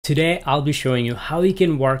Today, I'll be showing you how you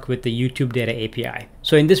can work with the YouTube Data API.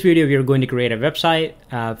 So in this video, we are going to create a website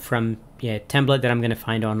from a template that I'm going to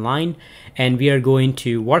find online. And we are going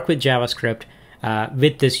to work with JavaScript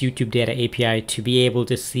with this YouTube Data API to be able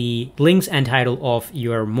to see links and title of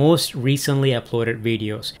your most recently uploaded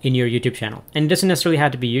videos in your YouTube channel. And it doesn't necessarily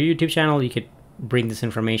have to be your YouTube channel. You could bring this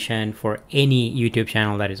information for any YouTube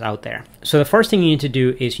channel that is out there. So the first thing you need to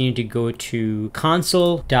do is you need to go to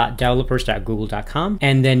console.developers.google.com,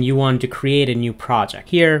 and then you want to create a new project.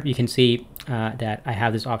 Here you can see that I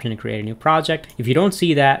have this option to create a new project. If you don't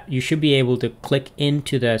see that, you should be able to click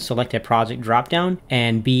into the selected project dropdown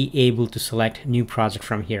and be able to select new project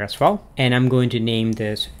from here as well. And I'm going to name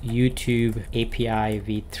this YouTube API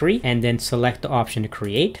v3 and then select the option to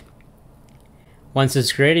create. Once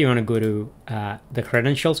it's created, you want to go to the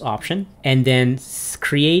credentials option and then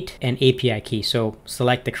create an API key. So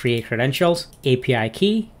select the create credentials API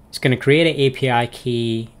key. It's going to create an API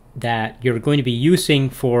key that you're going to be using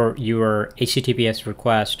for your HTTPS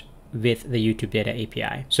request with the YouTube Data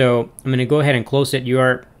API. So I'm going to go ahead and close it. You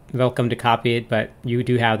are welcome to copy it, but you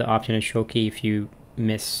do have the option to show key if you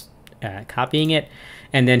miss copying it,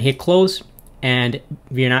 and then hit close. And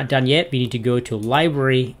we're not done yet. We need to go to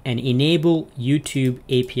library and enable YouTube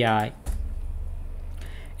API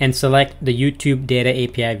and select the YouTube Data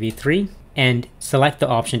API v3 and select the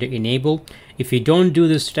option to enable. If you don't do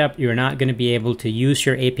this step, you're not going to be able to use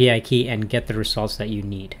your API key and get the results that you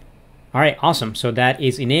need. All right, awesome. So that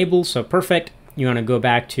is enabled. So perfect. You want to go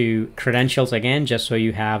back to credentials again, just so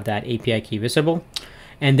you have that API key visible.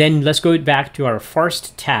 And then let's go back to our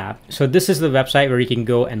first tab. So this is the website where you can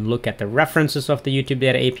go and look at the references of the YouTube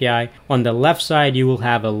Data API. On the left side, you will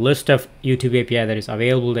have a list of YouTube API that is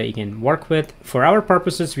available that you can work with. For our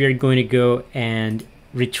purposes, we are going to go and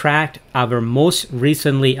retract our most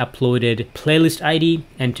recently uploaded playlist ID.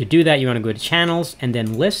 And to do that, you want to go to channels and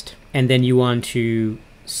then list. And then you want to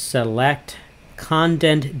select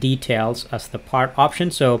content details as the part option.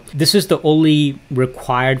 So this is the only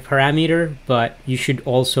required parameter, but you should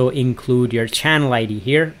also include your channel ID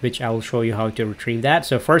here, which I will show you how to retrieve that.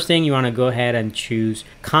 So first thing, you want to go ahead and choose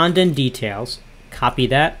content details, copy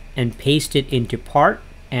that and paste it into part.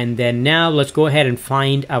 And then now let's go ahead and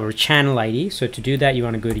find our channel ID. So to do that, you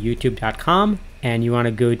want to go to youtube.com and you want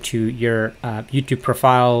to go to your YouTube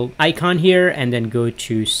profile icon here and then go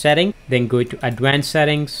to setting, then go to advanced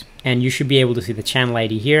settings. And you should be able to see the channel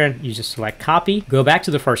ID here. You just select copy, go back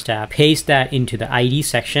to the first tab, paste that into the ID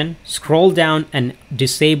section, scroll down and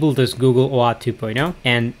disable this Google OAuth 2.0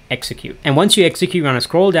 and execute. And once you execute, you want to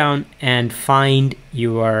scroll down and find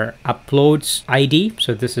your uploads ID.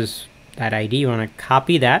 So this is that ID, you want to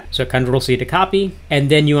copy that. So Control-C to copy.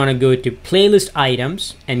 And then you want to go to playlist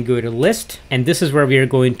items and go to list. And this is where we are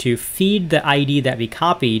going to feed the ID that we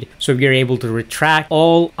copied. So we are able to retract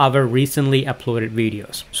all our recently uploaded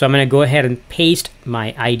videos. So I'm going to go ahead and paste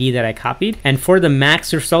my ID that I copied. And for the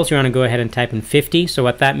max results, you want to go ahead and type in 50. So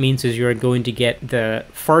what that means is you're going to get the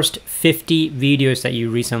first 50 videos that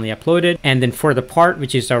you recently uploaded. And then for the part,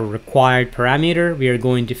 which is our required parameter, we are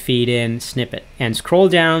going to feed in snippet and scroll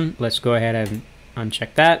down. Let's go ahead and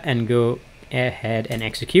uncheck that and go ahead and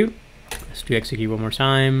execute. Let's do execute one more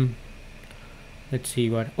time. Let's see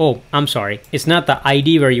what, oh, I'm sorry. It's not the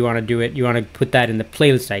ID where you want to do it. You want to put that in the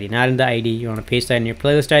playlist ID, not in the ID. You want to paste that in your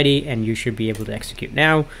playlist ID and you should be able to execute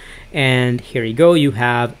now. And here you go. You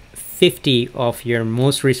have 50 of your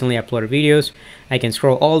most recently uploaded videos. I can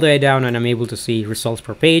scroll all the way down and I'm able to see results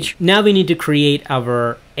per page. Now we need to create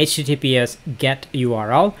our HTTPS GET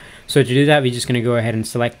URL. So to do that, we're just going to go ahead and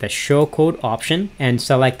select the show code option and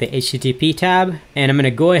select the HTTP tab. And I'm going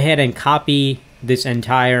to go ahead and copy this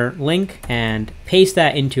entire link and paste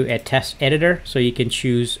that into a text editor. So you can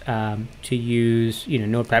choose to use,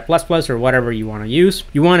 Notepad++ or whatever you want to use.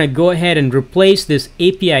 You want to go ahead and replace this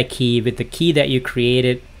API key with the key that you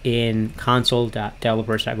created in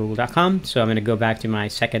console.developers.google.com. So I'm going to go back to my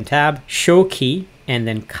second tab, show key, and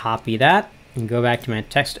then copy that and go back to my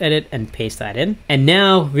text edit and paste that in. And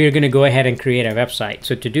now we're going to go ahead and create a website.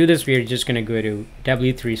 So to do this, we're just going to go to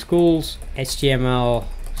W3 Schools, HTML,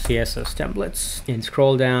 CSS templates, and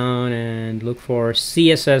scroll down and look for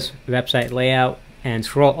CSS website layout and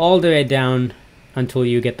scroll all the way down until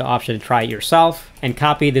you get the option to try it yourself and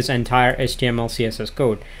copy this entire HTML CSS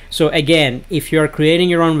code. So again, if you're creating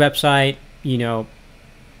your own website, you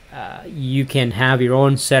can have your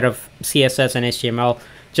own set of CSS and HTML.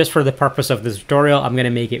 Just for the purpose of this tutorial, I'm going to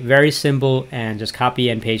make it very simple and just copy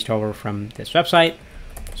and paste over from this website.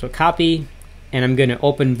 So copy, and I'm going to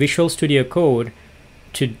open Visual Studio Code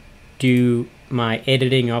to do my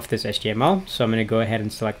editing of this HTML. So I'm going to go ahead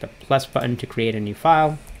and select the plus button to create a new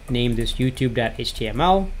file. name this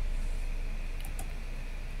youtube.html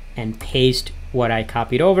and paste what I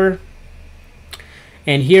copied over.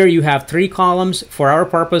 And here you have 3 columns. For our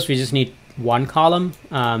purpose, we just need 1 column.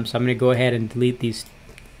 So I'm going to go ahead and delete these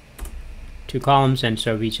 2 columns, and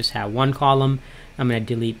so we just have 1 column. I'm going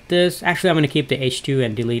to delete this. Actually, I'm going to keep the H2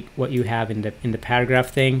 and delete what you have in the paragraph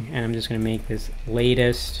thing. And I'm just going to make this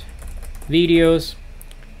latest videos.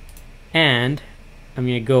 And I'm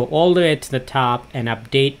going to go all the way to the top and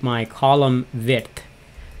update my column width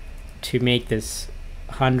to make this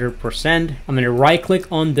 100%. I'm going to right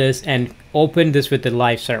click on this and open this with the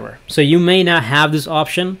live server. So you may not have this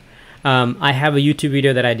option. I have a YouTube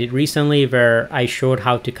video that I did recently where I showed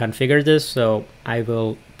how to configure this, so I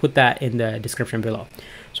will put that in the description below.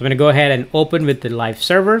 So I'm going to go ahead and open with the live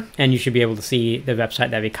server, and you should be able to see the website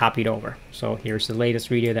that we copied over. So here's the latest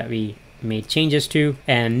video that we made changes to,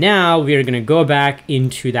 and now we are going to go back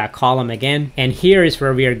into that column again, and here is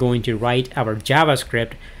where we are going to write our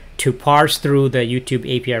JavaScript to parse through the YouTube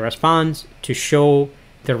API response to show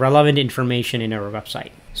the relevant information in our website.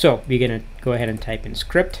 So we're going to go ahead and type in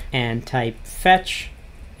script and type fetch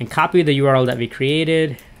and copy the URL that we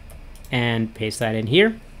created and paste that in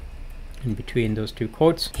here in between those 2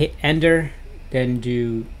 quotes. Hit enter, then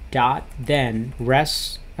do dot, then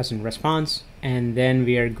res as in response, and then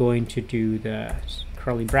we are going to do the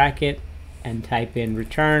curly bracket and type in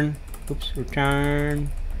return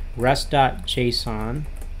res.json,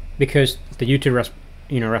 because the YouTube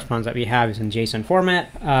response that we have is in JSON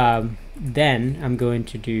format. Then I'm going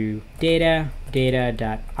to do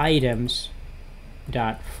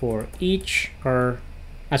data.items.for-each, or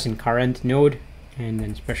as in current node, and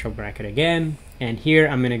then special bracket again. And here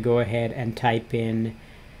I'm going to go ahead and type in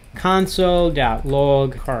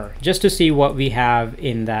console.log just to see what we have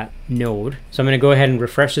in that node. So I'm going to go ahead and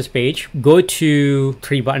refresh this page. Go to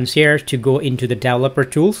 3 buttons here to go into the developer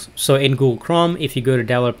tools. So in Google Chrome, if you go to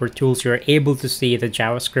developer tools, you're able to see the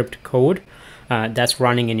JavaScript code that's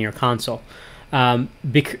running in your console.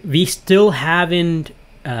 We still haven't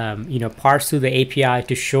parse through the API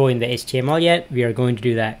to show in the HTML yet. We are going to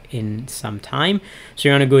do that in some time. So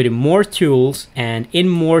you're going to go to more tools, and in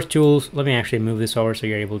more tools, let me actually move this over so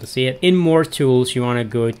you're able to see it. In more tools, you want to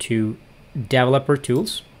go to developer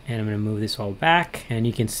tools, and I'm going to move this all back, and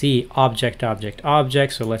you can see object.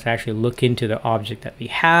 So let's actually look into the object that we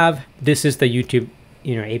have. This is the YouTube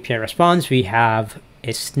API response. We have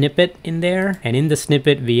a snippet in there, and in the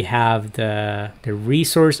snippet we have the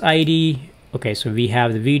resource ID. Okay, so we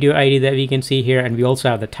have the video ID that we can see here, and we also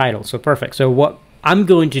have the title. So perfect. So what I'm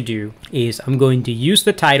going to do is I'm going to use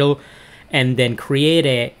the title and then create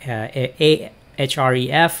a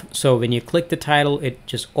href. So when you click the title, it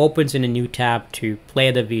just opens in a new tab to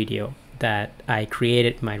play the video that I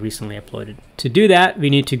created, my recently uploaded. To do that, we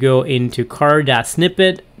need to go into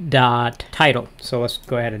car.snippet.title. So let's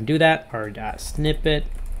go ahead and do that.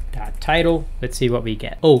 car.snippet.title. Let's see what we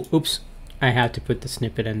get. Oh, oops. I had to put the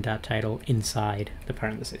snippet and that title inside the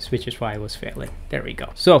parentheses, which is why I was failing. There we go.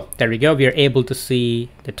 So there we go. We are able to see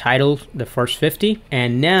the title, the first 50.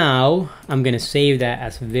 And now I'm going to save that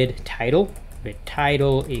as vid title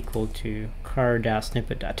equal to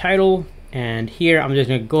car.snippet.title. And here I'm just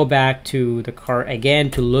going to go back to the car again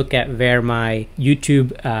to look at where my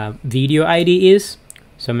YouTube video ID is.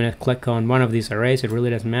 So I'm going to click on one of these arrays. It really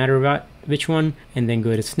doesn't matter about which one, and then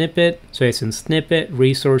go to snippet. So it's in snippet,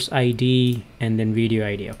 resource ID, and then video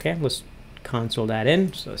ID. Okay, let's console that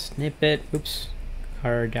in. So snippet,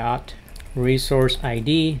 car dot resource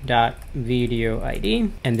ID dot video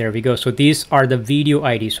ID, and there we go. So these are the video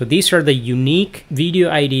IDs. So these are the unique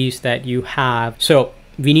video IDs that you have. So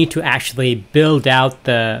we need to actually build out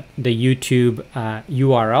the YouTube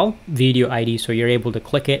URL video ID, so you're able to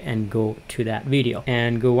click it and go to that video,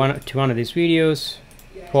 and go to one of these videos,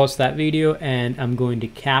 pause that video, and I'm going to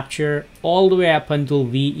capture all the way up until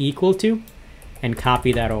v equal to, and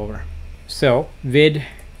copy that over. So vid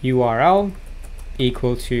URL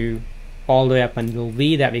equal to all the way up until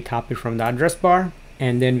v that we copied from the address bar,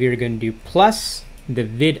 and then we're going to do plus the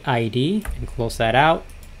vid ID and close that out.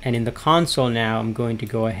 And in the console now, I'm going to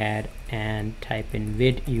go ahead and type in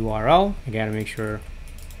vid URL. I gotta make sure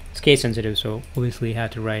it's case sensitive, so obviously you have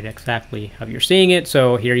to write exactly how you're seeing it.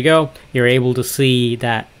 So here you go. You're able to see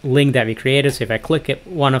that link that we created. So if I click at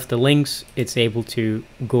one of the links, it's able to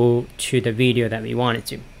go to the video that we want it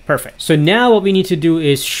to. Perfect. So now what we need to do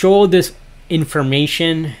is show this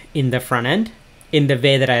information in the front end in the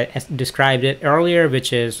way that I described it earlier,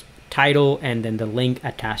 which is title and then the link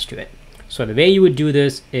attached to it. So the way you would do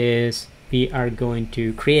this is we are going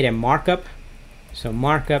to create a markup. So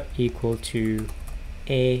markup equal to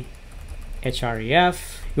a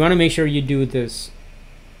href. You want to make sure you do this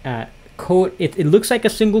code. It looks like a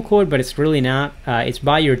single quote, but it's really not. It's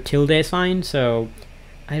by your tilde sign, so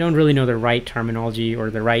I don't really know the right terminology or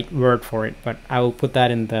the right word for it, but I will put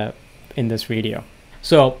that in this video.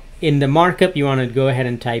 So in the markup, you want to go ahead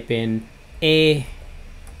and type in href.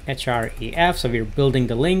 So we're building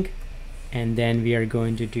the link, and then we are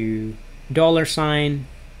going to do $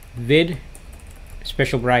 vid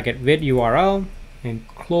special bracket vid URL and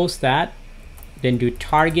close that. Then do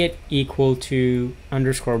target equal to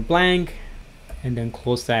 _ blank, and then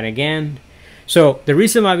close that again. So the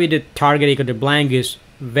reason why we did target equal to blank is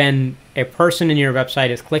when a person in your website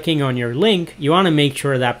is clicking on your link, you want to make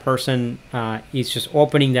sure that person is just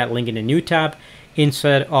opening that link in a new tab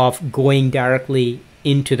instead of going directly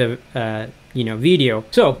into the video.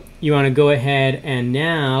 So you want to go ahead and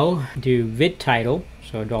now do vid title.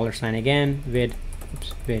 So $ again, vid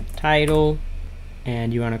title,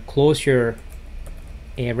 and you want to close your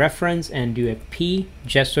a reference and do a P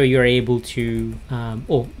just so you're able to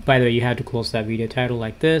oh, by the way, you have to close that video title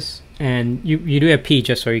like this, and you do a P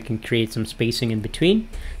just so you can create some spacing in between.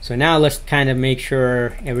 So now let's kind of make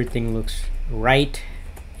sure everything looks right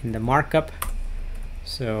in the markup.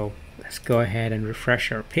 So let's go ahead and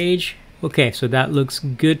refresh our page. Okay, so that looks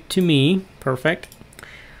good to me. Perfect.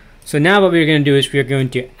 So now what we're going to do is we're going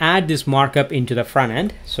to add this markup into the front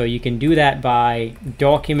end. So you can do that by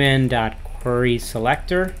document.query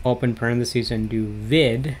selector, open parentheses, and do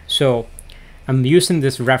vid. So I'm using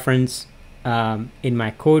this reference in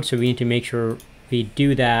my code, so we need to make sure we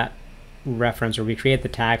do that reference, or we create the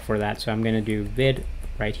tag for that. So I'm going to do vid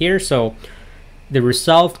right here. So the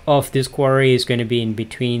result of this query is going to be in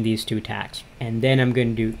between these two tags. And then I'm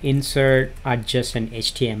going to do insert adjacent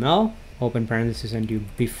HTML, open parentheses, and do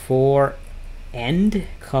before end,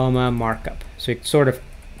 comma, markup. So it sort of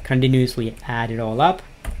continuously add it all up.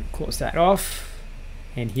 Close that off,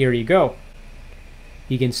 and here you go.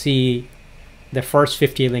 You can see the first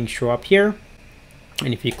 50 links show up here,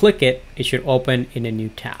 and if you click it, it should open in a new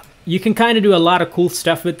tab. You can kind of do a lot of cool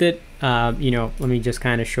stuff with it. Let me just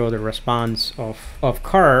kind of show the response of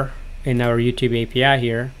car in our YouTube API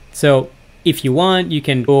here. So if you want, you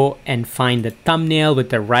can go and find the thumbnail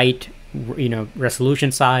with the right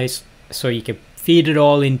resolution size, so you can feed it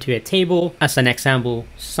all into a table. As an example,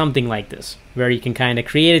 something like this, where you can kind of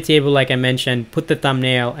create a table like I mentioned, put the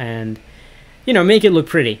thumbnail, and make it look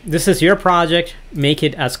pretty. This is your project. Make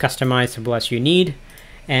it as customizable as you need.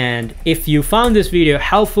 And if you found this video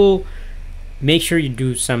helpful, make sure you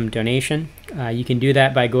do some donation. You can do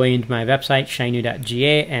that by going into my website,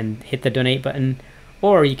 shainu.ga, and hit the donate button,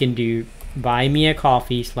 or you can do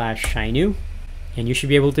buymeacoffee/Shainu, and you should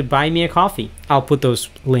be able to buy me a coffee. I'll put those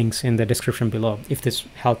links in the description below if this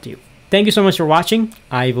helped you. Thank you so much for watching.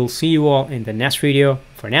 I will see you all in the next video.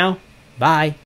 For now, bye.